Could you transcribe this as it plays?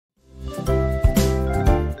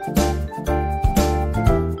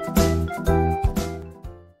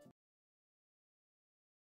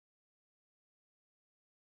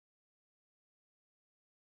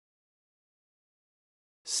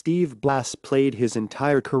Steve Blass played his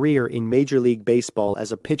entire career in Major League Baseball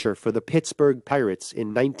as a pitcher for the Pittsburgh Pirates in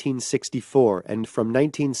 1964 and from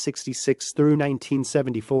 1966 through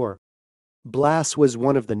 1974. Blass was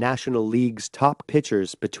one of the National League's top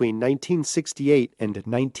pitchers between 1968 and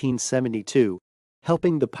 1972,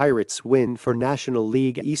 helping the Pirates win 4 National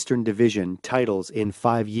League Eastern Division titles in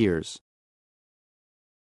 5 years.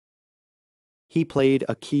 He played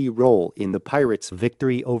a key role in the Pirates'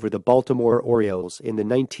 victory over the Baltimore Orioles in the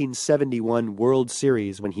 1971 World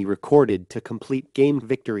Series when he recorded to complete game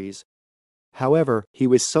victories. However, he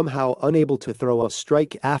was somehow unable to throw a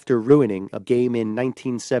strike after ruining a game in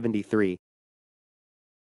 1973.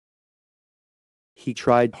 He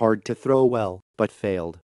tried hard to throw well, but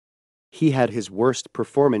failed. He had his worst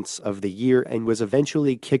performance of the year and was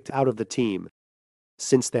eventually kicked out of the team.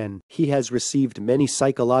 Since then, he has received many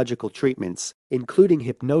psychological treatments, including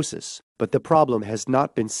hypnosis, but the problem has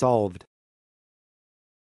not been solved.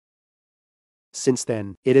 Since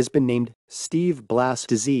then, it has been named Steve Blass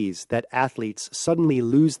Disease that athletes suddenly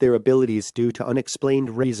lose their abilities due to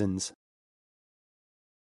unexplained reasons.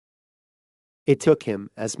 It took him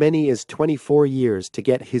as many as 24 years to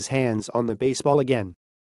get his hands on the baseball again.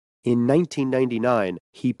 In 1999,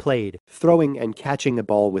 he played, throwing and catching a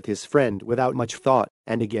ball with his friend without much thought,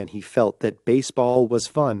 and again he felt that baseball was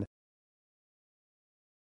fun.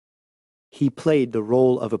 He played the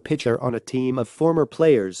role of a pitcher on a team of former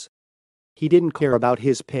players. He didn't care about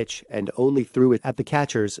his pitch and only threw it at the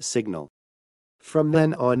catcher's signal. From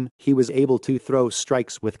then on, he was able to throw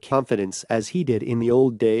strikes with confidence as he did in the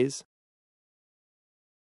old days.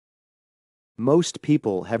 Most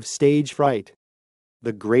people have stage fright.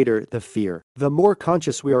 The greater the fear, the more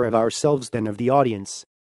conscious we are of ourselves than of the audience.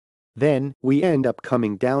 Then, we end up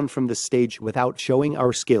coming down from the stage without showing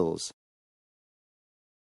our skills.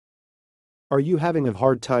 Are you having a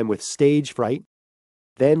hard time with stage fright?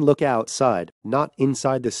 Then look outside, not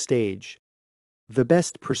inside the stage. The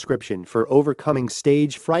best prescription for overcoming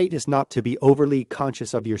stage fright is not to be overly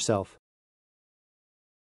conscious of yourself.